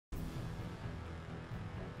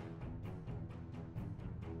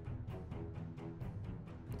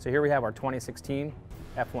So here we have our 2016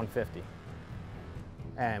 F-150.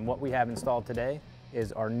 And what we have installed today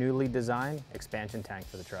is our newly designed expansion tank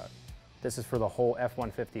for the truck. This is for the whole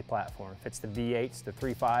F-150 platform. Fits the V8s, the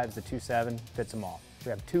 3.5s, the 2.7, fits them all. We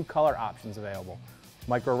have two color options available,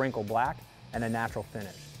 micro-wrinkle black and a natural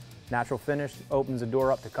finish. Natural finish opens the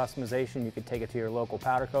door up to customization. You could take it to your local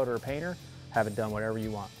powder coater or painter, have it done whatever you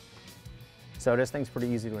want. So this thing's pretty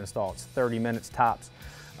easy to install. It's 30 minutes tops.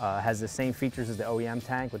 Has the same features as the OEM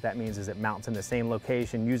tank. What that means is it mounts in the same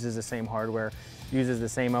location, uses the same hardware, uses the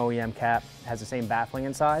same OEM cap, has the same baffling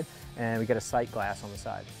inside, and we get a sight glass on the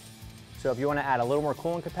side. So if you want to add a little more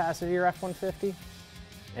cooling capacity to your F-150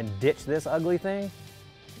 and ditch this ugly thing,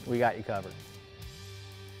 we got you covered.